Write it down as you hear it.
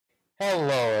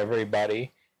Hello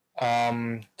everybody.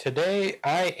 Today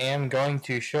I am going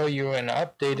to show you an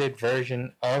updated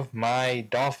version of my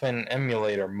Dolphin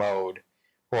emulator mode,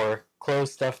 or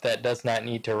close stuff that does not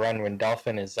need to run when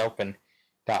Dolphin is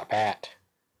open.bat.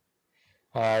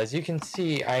 As you can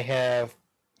see, I have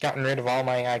gotten rid of all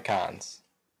my icons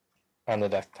on the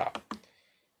desktop.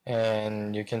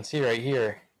 And you can see right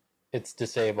here, it's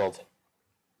disabled.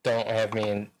 Don't have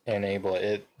me enable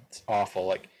it. It's awful.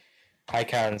 Like,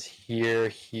 icons here,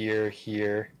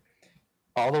 here,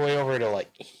 all the way over to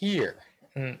like here,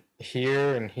 and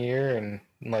here, and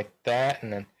like that,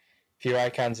 and then a few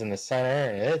icons in the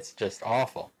center, and it's just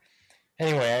awful.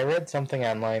 Anyway, I read something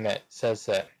online that says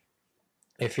that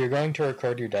if you're going to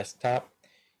record your desktop,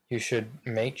 you should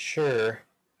make sure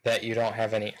that you don't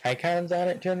have any icons on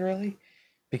it generally,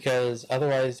 because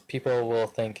otherwise people will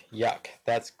think, yuck,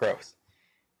 that's gross,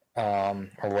 or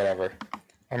whatever.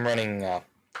 I'm running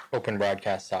open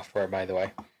broadcast software, by the way.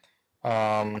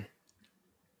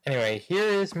 Anyway, here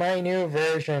is my new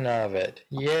version of it.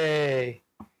 Yay!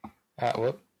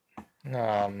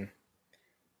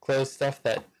 Close stuff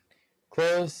that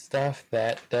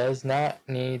does not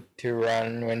need to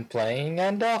run when playing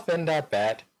on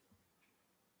Dolphin.bat.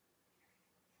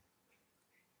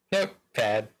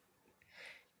 Notepad.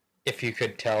 If you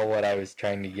could tell what I was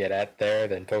trying to get at there,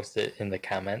 then post it in the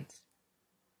comments.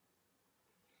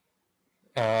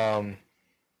 I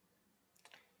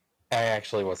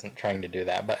actually wasn't trying to do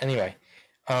that, but anyway,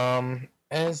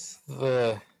 as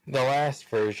the last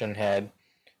version had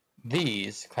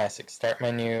these: classic start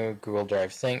menu, Google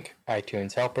Drive sync,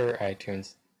 iTunes helper,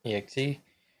 iTunes exe,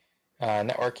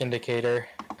 network indicator.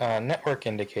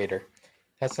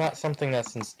 That's not something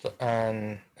that's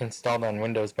installed on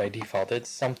Windows by default. It's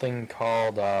something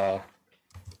called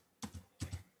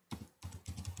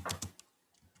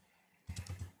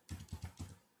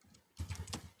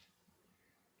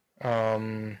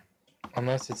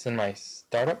unless it's in my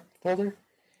startup folder.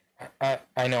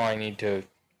 I know I need to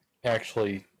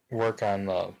actually work on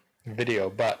the video,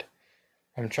 but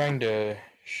I'm trying to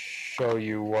show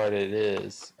you what it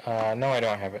is. No, I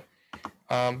don't have it.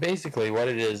 Basically what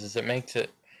it is it makes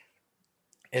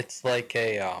it's like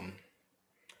a,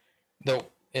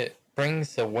 it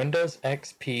brings the Windows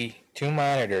XP 2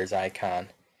 monitors icon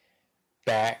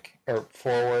back or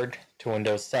forward to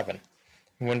Windows 7.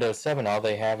 In Windows 7, all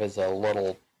they have is a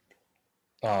little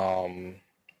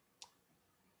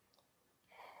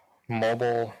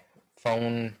mobile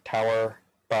phone tower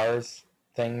bars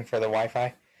thing for the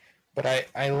Wi-Fi, but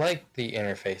I like the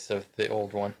interface of the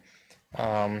old one,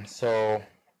 so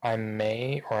I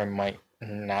may or I might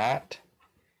not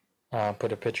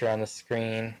put a picture on the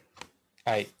screen.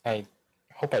 I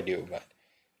hope I do, but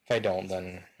if I don't,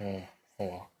 then oh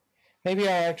well. Maybe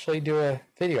I'll actually do a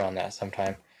video on that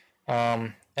sometime.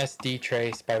 SD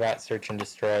trace, bypass, search and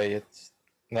destroy.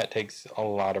 That takes a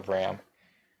lot of RAM.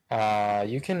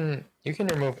 You can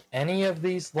remove any of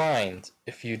these lines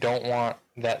if you don't want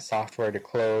that software to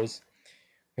close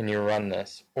when you run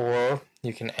this, or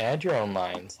you can add your own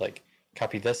lines, like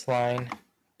copy this line,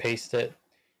 paste it,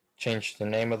 change the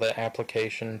name of the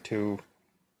application to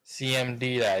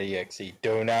cmd.exe.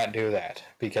 Do not do that,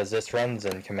 because this runs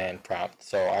in command prompt,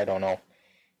 so I don't know.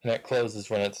 And it closes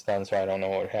when it's done, so I don't know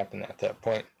what would happen at that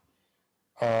point.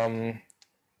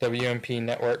 WMP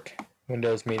network,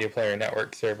 Windows Media Player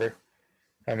Network Server.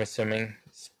 I'm assuming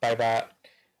Spybot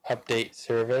update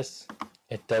service.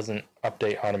 It doesn't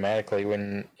update automatically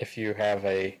if you have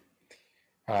a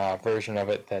version of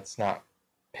it that's not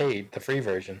paid, the free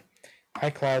version.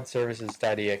 iCloud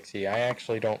services.exe. I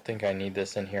actually don't think I need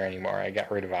this in here anymore. I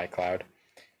got rid of iCloud.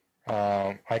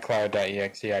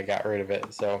 iCloud.exe, I got rid of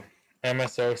it. So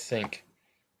MSO sync,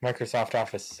 Microsoft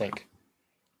Office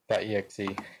sync.exe.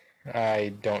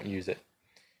 I don't use it.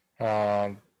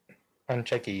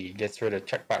 Unchecky gets rid of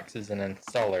checkboxes and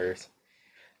installers.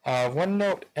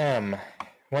 OneNote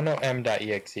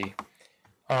M.exe.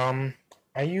 I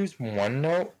use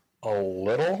OneNote a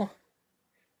little,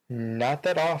 not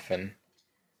that often.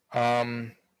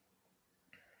 OneNote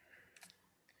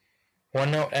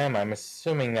M, I'm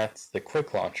assuming that's the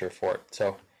quick launcher for it,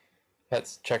 so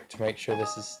let's check to make sure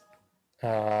this is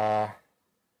there.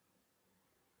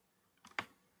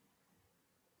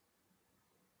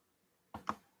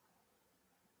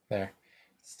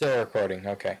 Still recording,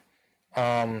 okay.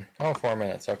 4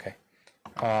 minutes, okay.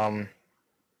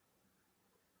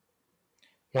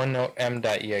 OneNote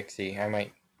M.exe. I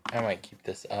might keep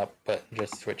this up, but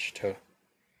just switch to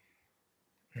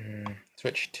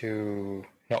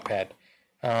Notepad.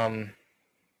 Where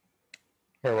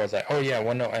was I? Oh yeah,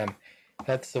 OneNote M.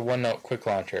 That's the OneNote quick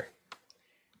launcher,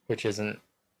 which isn't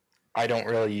I don't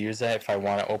really use that. If I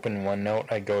want to open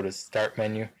OneNote, I go to Start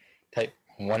menu, type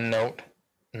OneNote,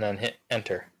 and then hit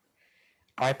Enter.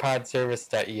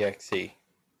 iPodService.exe.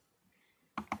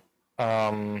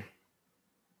 I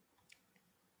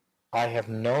have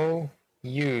no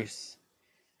use.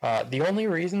 The only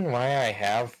reason why I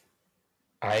have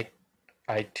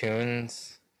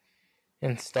iTunes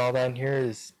installed on here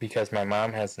is because my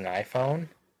mom has an iPhone,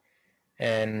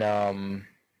 and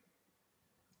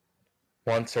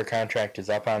once her contract is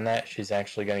up on that, she's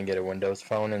actually going to get a Windows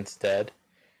phone instead.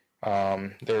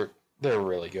 They're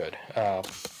really good.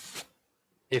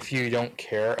 If you don't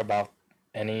care about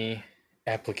any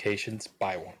applications,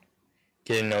 buy one.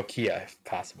 Get a Nokia if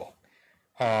possible.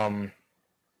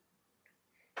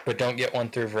 But don't get one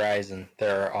through Verizon.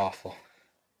 They're awful.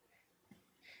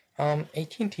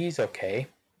 AT&T is okay.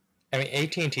 I mean,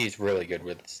 AT&T is really good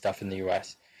with stuff in the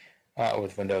US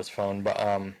with Windows Phone, but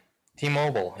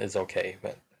T-Mobile is okay,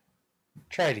 but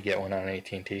try to get one on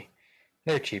AT&T.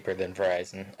 They're cheaper than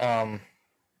Verizon.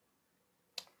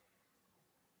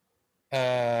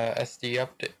 SD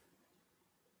update.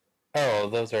 Oh,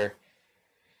 those are...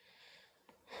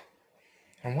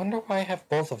 I wonder why I have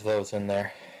both of those in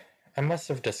there. I must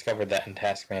have discovered that in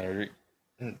Task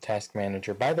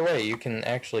Manager. By the way, you can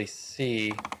actually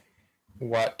see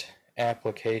what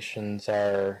applications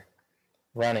are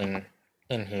running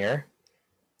in here.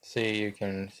 See, you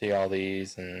can see all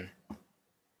these, and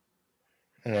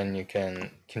then you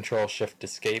can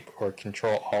Control-Shift-Escape or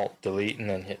Control-Alt-Delete and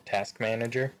then hit Task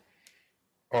Manager.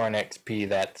 Or an XP,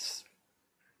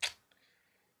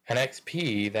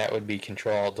 that would be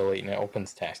Control-Alt-Delete and it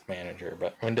opens Task Manager.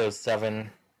 But Windows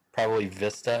 7, probably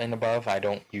Vista and above. I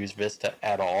don't use Vista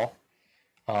at all.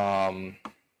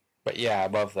 But yeah,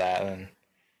 above that, and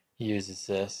uses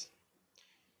this.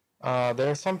 There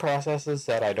are some processes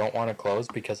that I don't want to close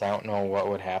because I don't know what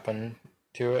would happen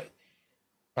to it.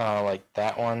 Like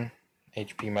that one,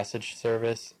 HP Message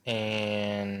Service,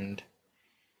 and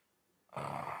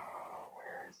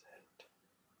where is it?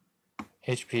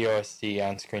 HP OSD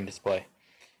on-screen display.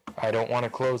 I don't want to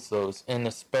close those, and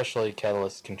especially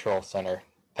Catalyst Control Center.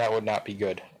 That would not be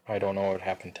good. I don't know what would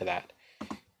happen to that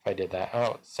if I did that.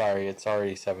 Oh, sorry, it's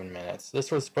already 7 minutes. This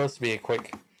was supposed to be a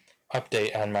quick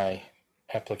update on my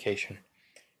application.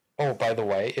 Oh, by the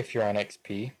way, if you're on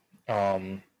XP,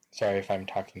 sorry if I'm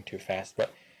talking too fast,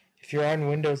 but if you're on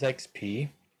Windows XP,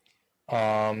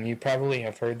 you probably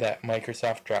have heard that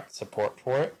Microsoft dropped support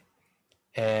for it,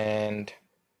 and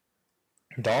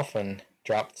Dolphin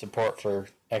dropped support for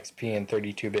XP and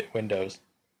 32-bit Windows.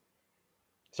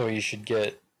 So you should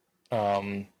get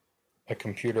a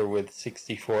computer with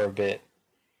 64-bit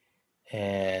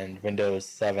and Windows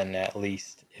 7 at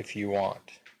least if you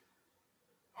want.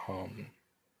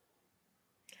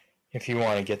 If you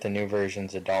want to get the new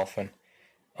versions of Dolphin.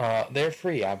 They're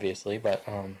free, obviously, but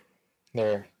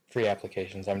they're free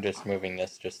applications. I'm just moving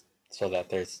this just so that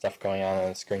there's stuff going on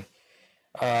the screen.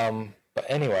 But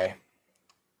anyway,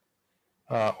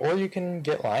 or you can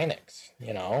get Linux,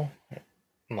 you know.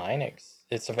 Linux.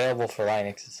 It's available for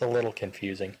Linux. It's a little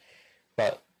confusing,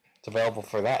 but it's available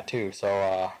for that too.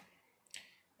 So,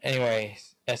 anyway,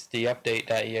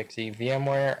 sdupdate.exe,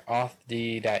 VMware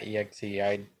authd.exe.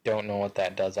 I don't know what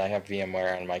that does. I have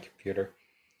VMware on my computer.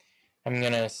 I'm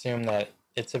going to assume that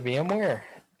it's a VMware.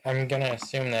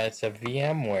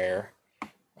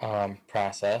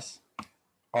 Process.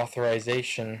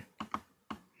 Authorization.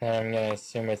 And I'm going to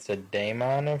assume it's a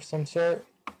daemon of some sort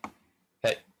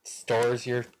that stores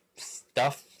your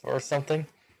stuff or something.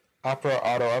 Opera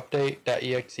auto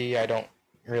update.exe. I don't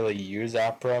really use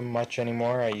Opera much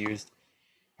anymore. I used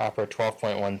Opera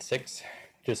 12.16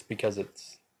 just because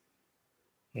it's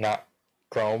not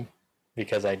Chrome,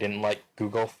 because I didn't like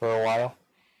Google for a while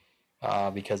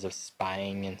because of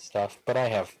spying and stuff, but I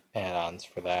have add-ons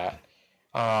for that.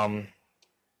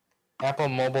 Apple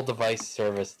Mobile Device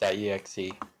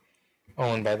Service.exe.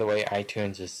 Oh, and by the way,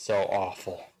 iTunes is so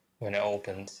awful when it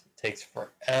opens. It takes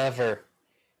forever.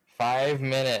 5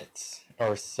 minutes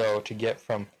or so to get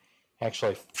from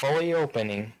actually fully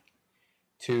opening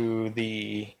to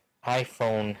the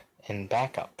iPhone and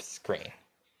backup screen.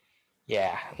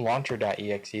 Yeah,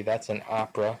 launcher.exe, that's an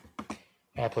Opera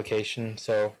application.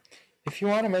 So if you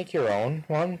want to make your own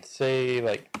one, say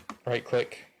like right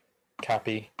click,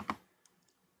 copy,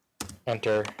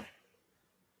 enter,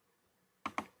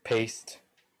 paste,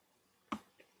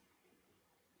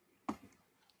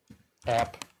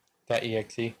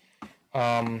 app.exe.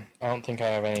 I don't think I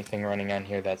have anything running on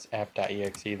here that's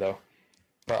app.exe though.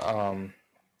 But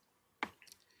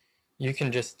you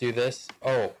can just do this.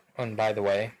 Oh, and by the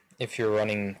way, if you're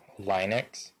running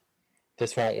Linux,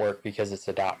 this won't work because it's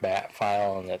a .bat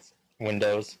file and it's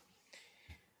Windows.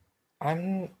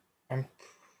 I'm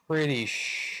pretty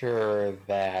sure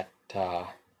that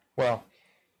well,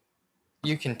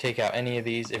 you can take out any of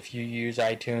these if you use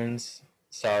iTunes.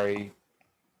 Sorry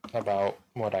about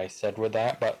what I said with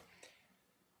that, but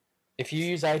if you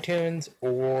use iTunes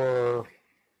or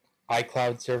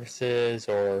iCloud services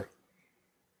or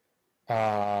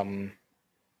SD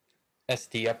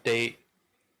Update,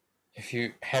 if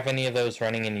you have any of those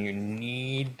running and you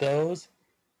need those,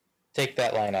 take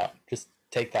that line out. Just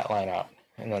take that line out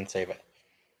and then save it.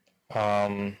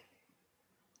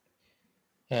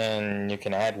 And you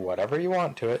can add whatever you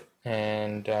want to it.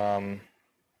 And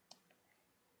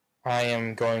I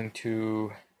am going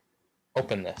to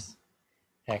open this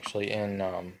actually in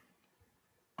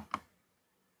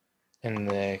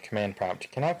the command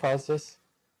prompt. Can I pause this?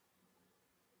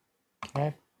 Can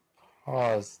I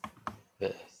pause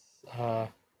this? I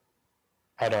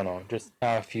don't know. Just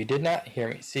now, if you did not hear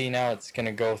me, see now it's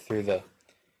gonna go through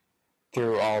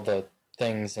all the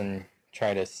things and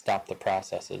try to stop the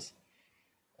processes.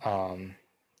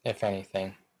 If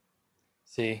anything,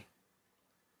 see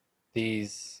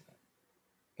these,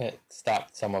 it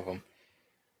stopped some of them.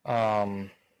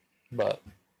 But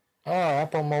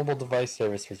Apple mobile device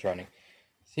service was running.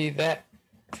 See that,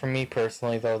 for me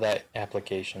personally though, that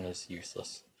application is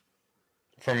useless.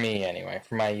 For me anyway,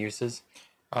 for my uses.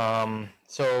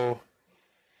 So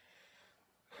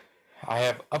I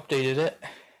have updated it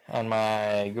on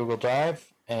my Google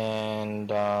Drive,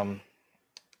 and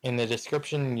in the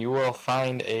description you will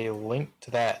find a link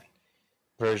to that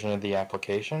version of the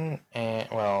application, and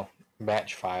well,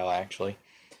 batch file actually.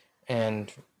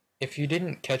 And if you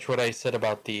didn't catch what I said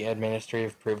about the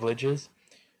administrative privileges,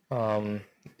 I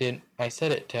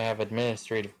set it to have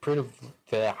administrative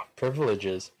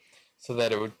privileges so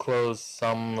that it would close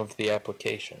some of the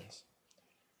applications,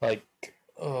 like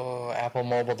Apple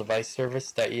Mobile Device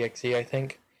Service.exe, I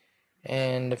think,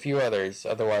 and a few others.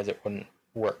 Otherwise, it wouldn't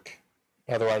work.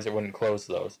 Otherwise, it wouldn't close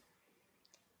those.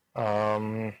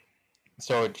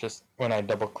 So it just, when I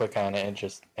double click on it, it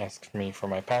just asks me for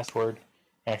my password.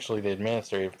 Actually, the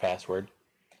administrative password.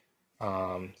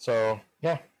 So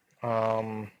yeah.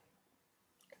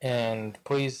 And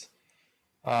please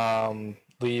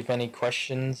leave any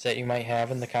questions that you might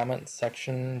have in the comments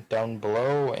section down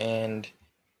below. And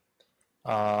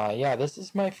yeah, this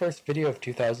is my first video of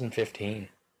 2015.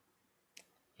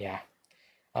 Yeah.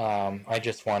 I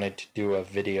just wanted to do a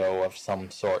video of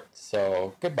some sort.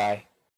 So goodbye.